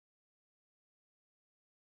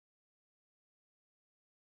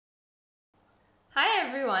Hi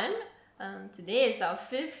everyone. Today is our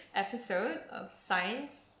fifth episode of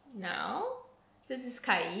Science Now. This is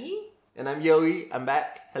Kai. And I'm Yoi, I'm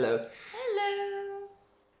back. Hello. Hello.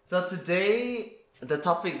 So today, the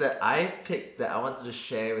topic that I picked that I wanted to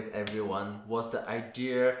share with everyone was the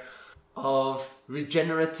idea of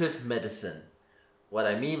regenerative medicine. What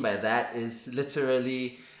I mean by that is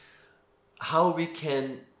literally how we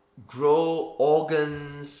can grow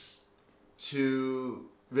organs to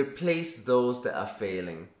replace those that are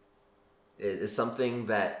failing. It is something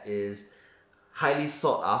that is highly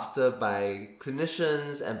sought after by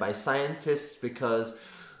clinicians and by scientists because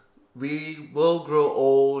we will grow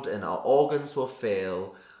old and our organs will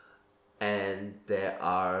fail, and there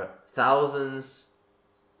are thousands,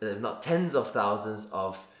 if not tens of thousands,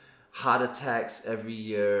 of heart attacks every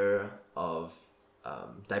year, of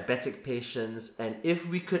diabetic patients. And if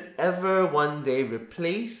we could ever one day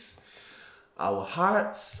replace our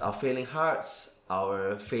hearts, our failing hearts,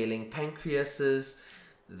 our failing pancreases,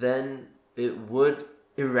 then it would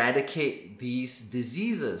eradicate these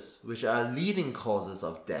diseases, which are leading causes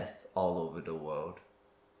of death all over the world.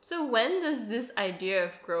 So when does this idea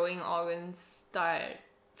of growing organs start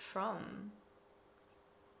from?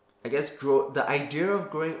 I guess the idea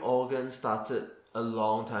of growing organs started a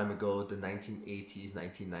long time ago, the 1980s,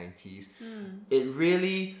 1990s. It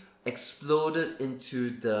really exploded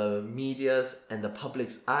into the media's and the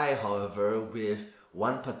public's eye, however, with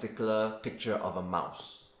one particular picture of a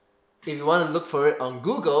mouse. If you want to look for it on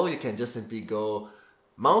Google, you can just simply go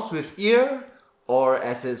mouse with ear, or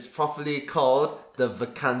as it's properly called, the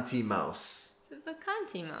Vacanti mouse. The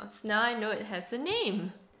Vacanti mouse. Now I know it has a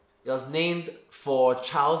name. It was named for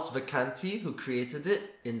Charles Vacanti, who created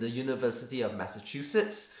it in the University of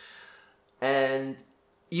Massachusetts. And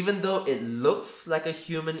even though it looks like a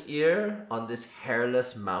human ear on this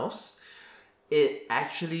hairless mouse, it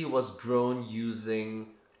actually was grown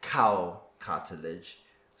using cow cartilage.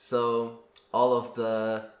 So all of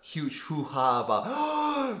the huge hoo-ha about,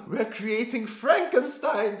 oh, we're creating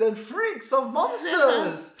Frankensteins and freaks of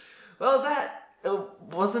monsters. Well, that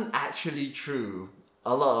wasn't actually true.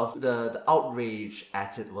 A lot of the outrage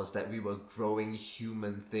at it was that we were growing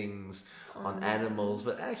human things on animals,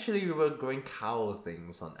 but actually we were growing cow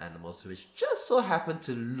things on animals, which just so happened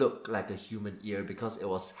to look like a human ear because it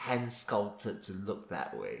was hand sculpted to look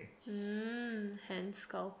that way. Hand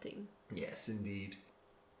sculpting. Yes, indeed.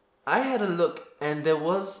 I had a look, and there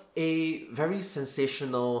was a very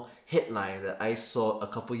sensational headline that I saw a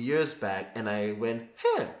couple years back, and I went,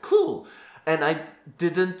 hey, cool. And I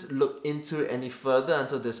didn't look into it any further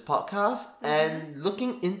until this podcast. And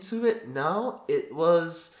looking into it now, it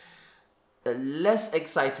was less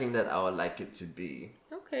exciting than I would like it to be.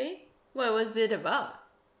 Okay. What was it about?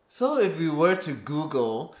 So if we were to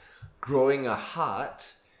Google growing a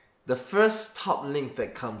heart, the first top link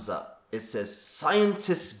that comes up, it says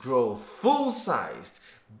scientists grow full-sized,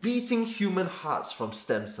 beating human hearts from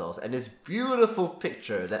stem cells. And this beautiful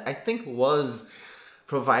picture that I think was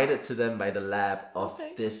provided to them by the lab of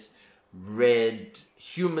this red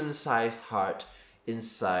human-sized heart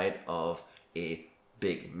inside of a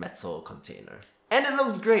big metal container. And it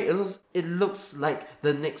looks great. It looks like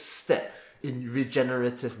the next step in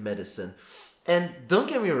regenerative medicine. And don't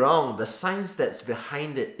get me wrong, the science that's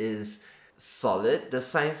behind it is solid. The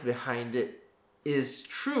science behind it is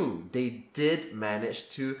true. They did manage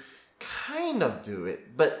to kind of do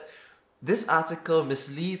it. But this article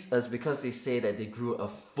misleads us because they say that they grew a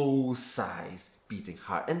full-size beating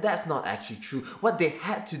heart. And that's not actually true. What they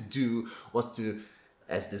had to do was to,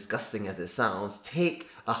 as disgusting as it sounds, take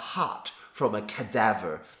a heart from a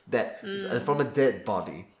cadaver, from a dead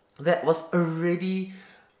body that was already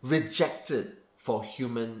rejected for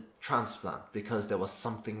human transplant because there was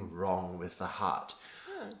something wrong with the heart.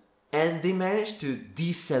 And they managed to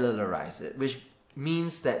decellularize it, which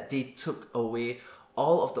means that they took away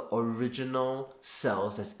all of the original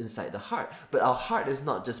cells that's inside the heart. But our heart is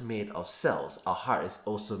not just made of cells. Our heart is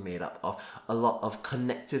also made up of a lot of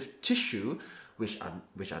connective tissue, which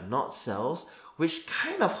are not cells, which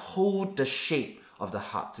kind of hold the shape of the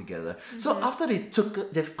heart together. So after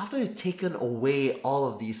they've taken away all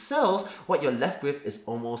of these cells, what you're left with is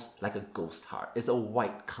almost like a ghost heart. It's a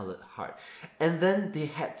white colored heart. And then they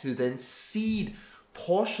had to then seed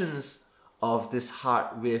portions of this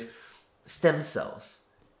heart with stem cells.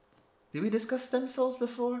 Did we discuss stem cells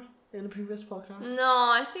before in the previous podcast? No,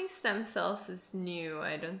 I think stem cells is new.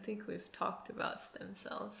 I don't think we've talked about stem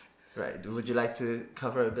cells. Right. Would you like to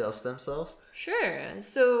cover a bit of stem cells? Sure.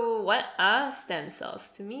 So what are stem cells?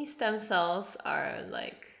 To me, stem cells are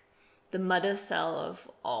like the mother cell of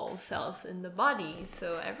all cells in the body.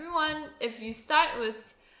 So everyone, if you start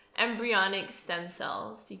with embryonic stem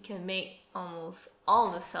cells. You can make almost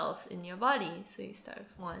all the cells in your body. So you start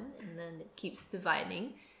with one and then it keeps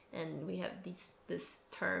dividing. And we have this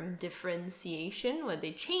term differentiation, where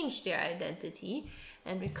they change their identity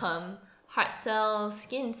and become heart cells,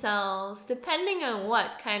 skin cells, depending on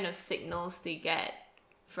what kind of signals they get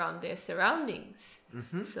from their surroundings.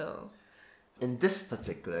 So in this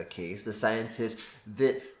particular case, the scientists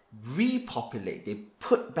did repopulate, they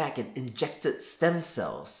put back and injected stem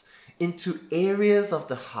cells into areas of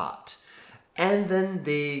the heart. And then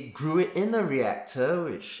they grew it in a reactor,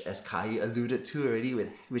 which, as Kai alluded to already,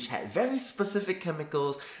 which had very specific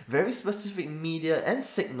chemicals, very specific media and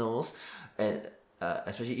signals, and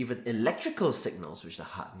especially even electrical signals, which the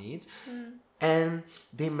heart needs. And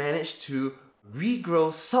they managed to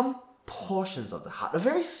regrow some portions of the heart, a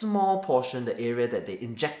very small portion, the area that they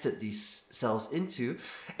injected these cells into.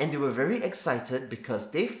 And they were very excited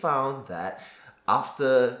because they found that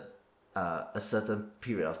after a certain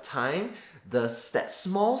period of time, that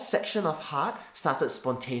small section of heart started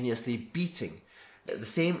spontaneously beating, the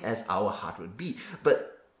same as our heart would beat.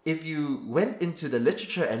 But if you went into the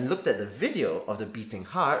literature and looked at the video of the beating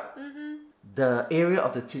heart, the area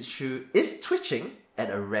of the tissue is twitching at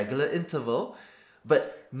a regular interval,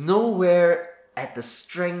 but nowhere at the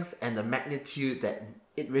strength and the magnitude that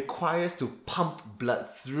it requires to pump blood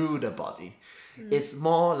through the body. It's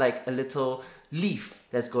more like a little leaf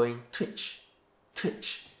that's going twitch,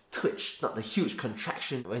 twitch, twitch, not the huge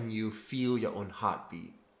contraction when you feel your own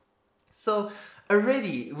heartbeat. So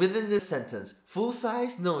already within this sentence, full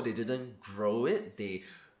size? No, they didn't grow it, they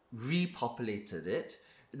repopulated it.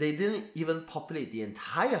 They didn't even populate the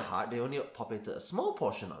entire heart, they only populated a small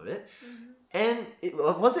portion of it. And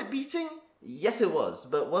was it beating? Yes, it was.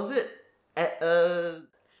 But was it at a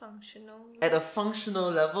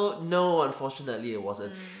functional level? No, unfortunately it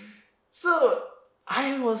wasn't. So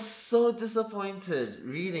I was so disappointed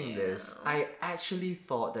reading this. I actually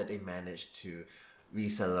thought that they managed to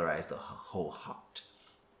recellularize the whole heart.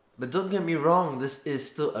 But don't get me wrong, this is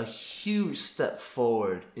still a huge step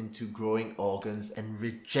forward into growing organs and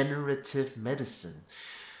regenerative medicine.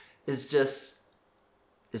 It's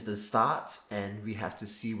the start, and we have to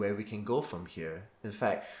see where we can go from here. In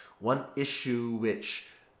fact, one issue which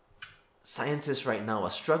scientists right now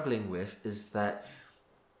are struggling with is that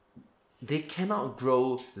they cannot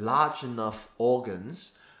grow large enough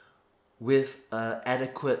organs with an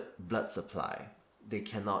adequate blood supply. They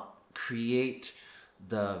cannot create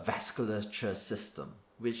the vasculature system,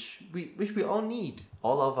 which we all need.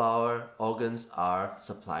 All of our organs are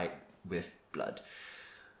supplied with blood.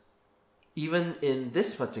 Even in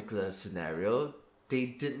this particular scenario, they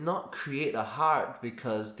did not create a heart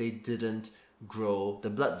because they didn't grow the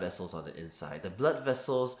blood vessels on the inside. The blood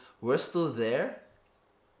vessels were still there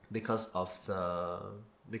because of the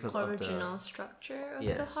original structure of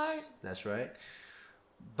the heart. That's right.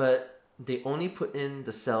 But they only put in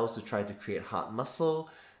the cells to try to create heart muscle.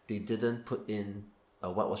 They didn't put in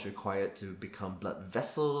what was required to become blood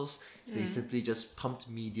vessels. So they simply just pumped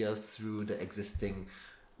media through the existing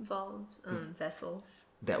valves, vessels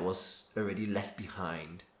that was already left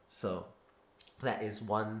behind. So that is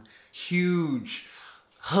one huge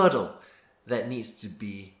hurdle that needs to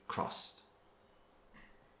be crossed.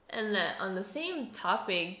 And on the same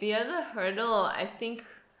topic, the other hurdle I think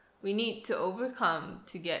we need to overcome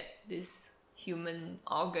to get these human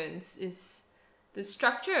organs is the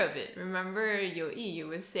structure of it. Remember, Yo-Yi, you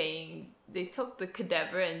were saying they took the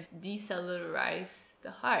cadaver and decellularized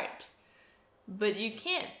the heart. But you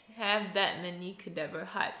can't have that many cadaver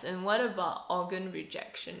hearts. And what about organ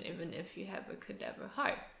rejection, even if you have a cadaver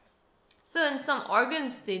heart? So in some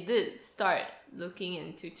organs, they did start looking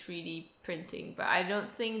into 3D printing, but I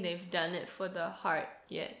don't think they've done it for the heart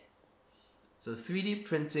yet. So 3D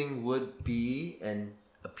printing would be and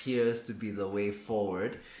appears to be the way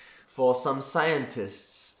forward for some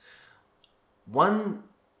scientists. One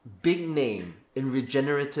big name in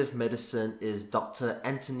regenerative medicine is Dr.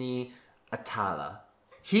 Anthony Atala.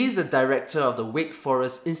 He's the director of the Wake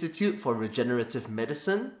Forest Institute for Regenerative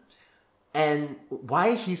Medicine. And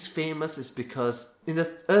why he's famous is because in the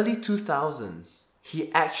early 2000s,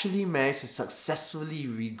 he actually managed to successfully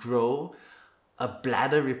regrow a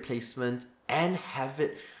bladder replacement and have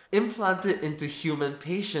it implanted into human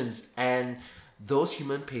patients. And those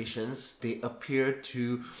human patients, they appear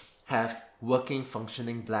to have working,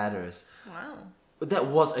 functioning bladders. Wow. That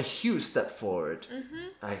was a huge step forward.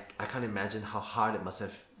 I can't imagine how hard it must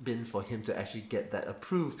have been for him to actually get that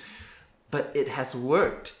approved. But it has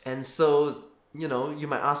worked. And so, you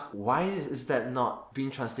might ask, why is that not being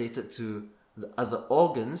translated to the other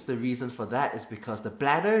organs, the reason for that is because the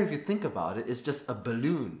bladder, if you think about it, is just a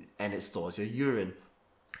balloon and it stores your urine.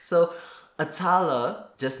 So Atala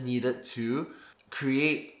just needed to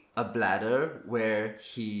create a bladder where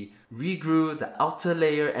he regrew the outer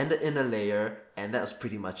layer and the inner layer, and that was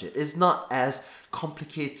pretty much it. It's not as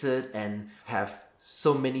complicated and have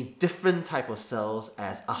so many different type of cells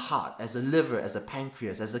as a heart, as a liver, as a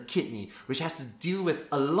pancreas, as a kidney, which has to deal with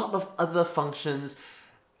a lot of other functions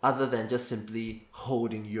other than just simply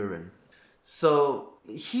holding urine. So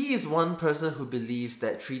he is one person who believes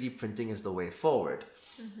that 3D printing is the way forward.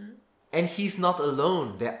 And he's not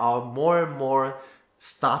alone. There are more and more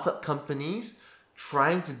startup companies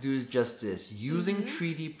trying to do just this, using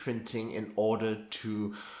 3D printing in order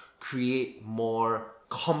to create more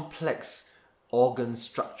complex organ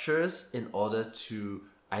structures in order to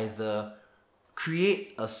either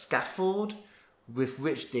create a scaffold with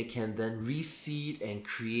which they can then reseed and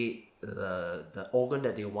create the organ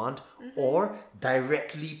that they want, or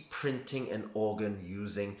directly printing an organ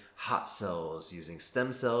using heart cells, using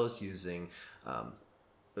stem cells, using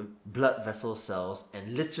blood vessel cells,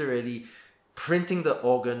 and literally printing the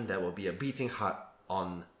organ that will be a beating heart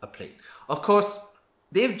on a plate. Of course,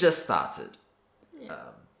 they've just started.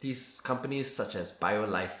 These companies such as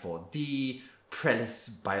BioLife 4D, Prelis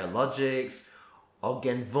Biologics,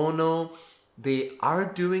 Organvono, they are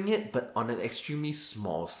doing it, but on an extremely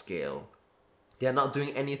small scale. They are not doing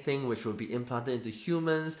anything which will be implanted into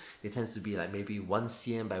humans. It tends to be like maybe 1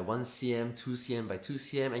 cm by 1 cm, 2 cm by 2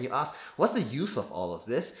 cm. And you ask, what's the use of all of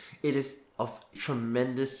this? It is of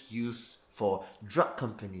tremendous use for drug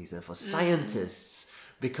companies and for scientists,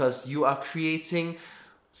 because you are creating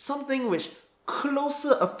something which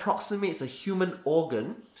closer approximates a human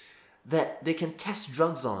organ that they can test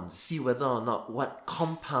drugs on to see whether or not what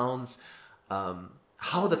compounds,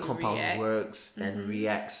 how the compound works and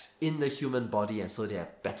reacts in the human body, and so they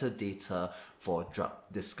have better data for drug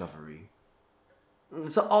discovery.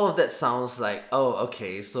 So all of that sounds like, oh,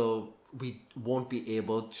 okay, so we won't be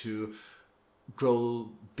able to grow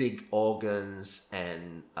big organs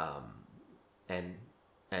and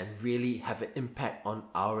really have an impact on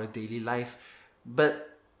our daily life.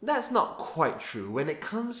 But that's not quite true. When it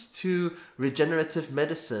comes to regenerative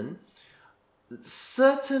medicine,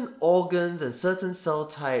 certain organs and certain cell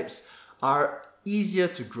types are easier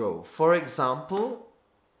to grow. For example,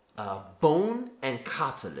 bone and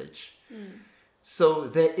cartilage. So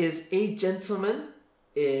there is a gentleman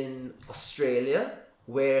in Australia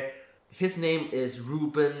where his name is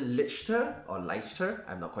Ruben Lichter, or Leichter,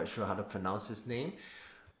 I'm not quite sure how to pronounce his name.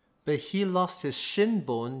 But he lost his shin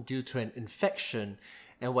bone due to an infection,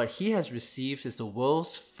 and what he has received is the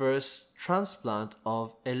world's first transplant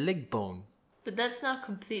of a leg bone. But that's not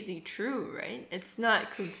completely true, right? It's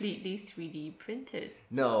not completely 3D printed.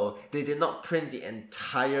 No, they did not print the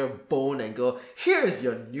entire bone and go, here's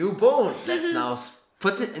your new bone. Let's now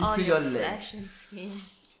put it into your leg. Flesh and skin.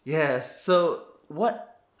 Yes, so what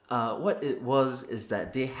it was is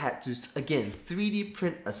that they had to, again, 3D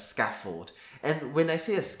print a scaffold. And when I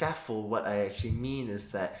say a scaffold, what I actually mean is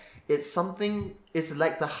that it's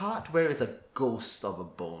like the heart where it's a ghost of a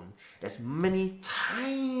bone. There's many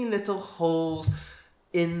tiny little holes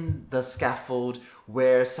in the scaffold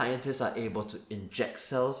where scientists are able to inject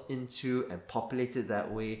cells into and populate it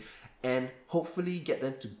that way, and hopefully get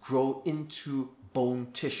them to grow into bone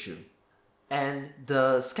tissue. And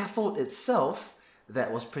the scaffold itself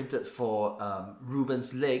that was printed for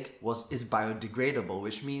Ruben's leg is biodegradable,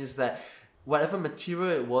 which means that whatever material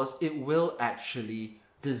it was, it will actually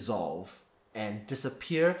dissolve and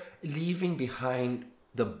disappear, leaving behind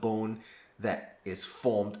the bone that is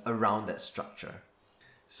formed around that structure.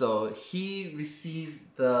 So he received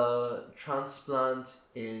the transplant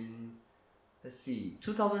in,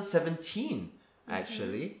 2017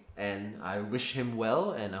 actually, and I wish him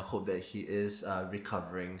well, and I hope that he is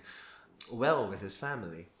recovering well with his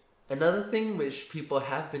family. Another thing which people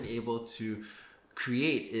have been able to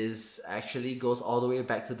create goes all the way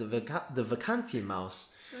back to the Vacanti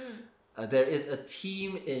mouse. There is a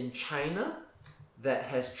team in China that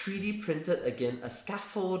has 3D printed again a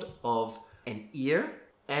scaffold of an ear,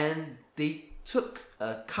 and they took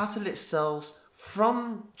cartilage cells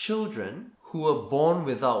from children who were born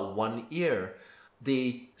without one ear.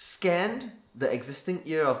 They scanned the existing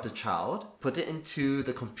ear of the child, put it into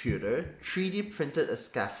the computer, 3D printed a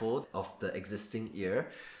scaffold of the existing ear,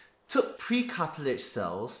 took pre-cartilage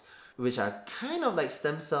cells, which are kind of like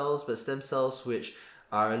stem cells, but stem cells which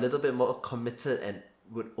are a little bit more committed and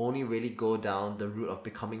would only really go down the route of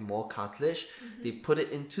becoming more cartilage. They put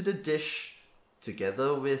it into the dish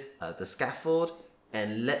together with the scaffold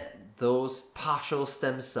and let those partial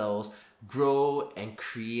stem cells grow and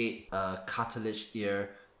create a cartilage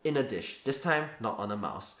ear in a dish. This time, not on a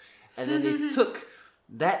mouse. And then they took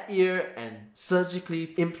that ear and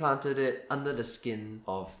surgically implanted it under the skin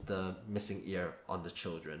of the missing ear on the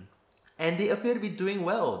children. And they appear to be doing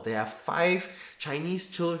well. There are 5 Chinese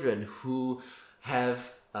children who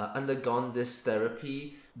have undergone this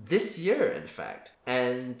therapy this year, in fact.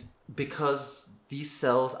 And because these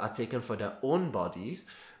cells are taken for their own bodies,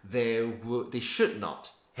 they should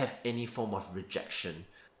not have any form of rejection.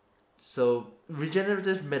 So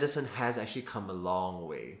regenerative medicine has actually come a long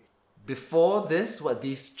way. Before this, what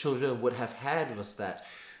these children would have had was that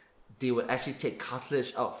they would actually take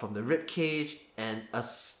cartilage out from the rib cage, and a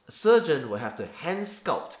surgeon would have to hand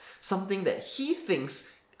sculpt something that he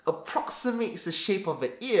thinks approximates the shape of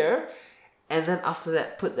an ear, and then after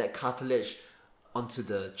that put that cartilage onto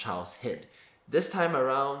the child's head. This time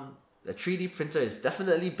around, the 3D printer is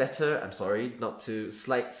definitely better. I'm sorry not to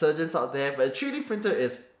slight surgeons out there, but a 3D printer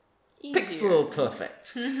is pixel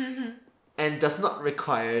perfect and does not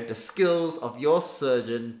require the skills of your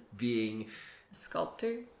surgeon being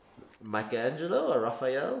Sculptor? Michelangelo or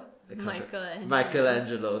Raphael?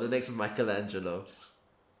 Michelangelo, the next Michelangelo.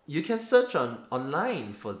 You can search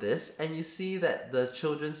online for this, and you see that the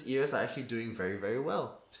children's ears are actually doing very, very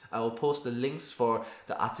well. I will post the links for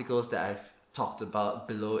the articles that I've talked about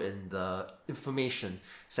below in the information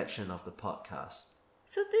section of the podcast.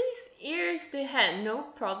 So these ears, they had no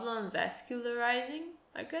problem vascularizing?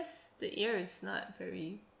 I guess the ear is not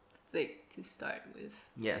very thick to start with.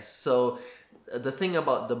 Yes, so the thing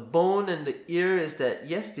about the bone and the ear is that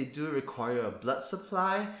yes, they do require a blood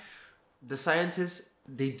supply. The scientists,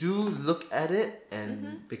 they do look at it,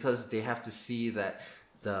 and because they have to see that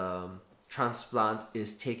the transplant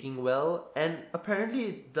is taking well, and apparently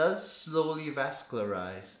it does slowly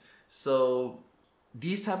vascularize. So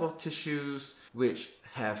these type of tissues which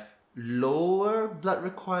have lower blood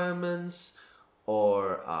requirements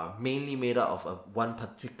or are mainly made out of one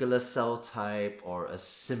particular cell type or a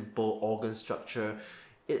simple organ structure,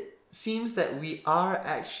 it seems that we are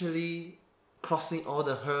actually crossing all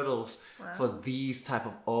the hurdles for these type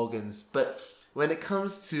of organs. But when it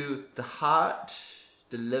comes to the heart,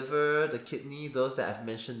 the liver, the kidney, those that I've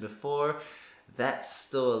mentioned before, that's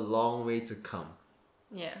still a long way to come.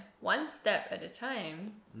 Yeah, one step at a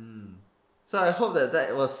time. So I hope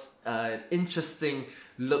that was an interesting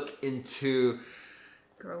look into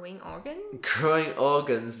growing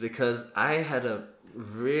organs, because I had a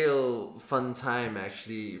real fun time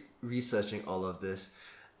actually researching all of this.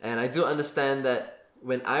 And I do understand that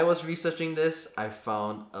when I was researching this, I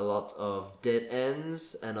found a lot of dead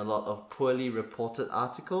ends and a lot of poorly reported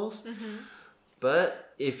articles.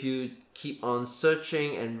 But if you keep on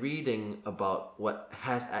searching and reading about what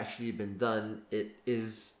has actually been done, it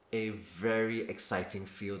is a very exciting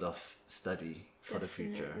field of study for the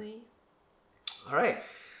future. All right.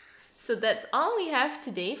 So that's all we have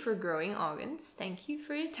today for growing organs. Thank you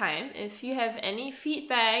for your time. If you have any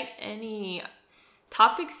feedback, any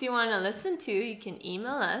topics you want to listen to, you can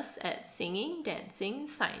email us at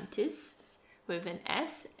singingdancingscientists with an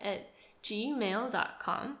S at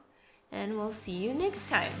gmail.com, and we'll see you next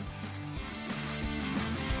time.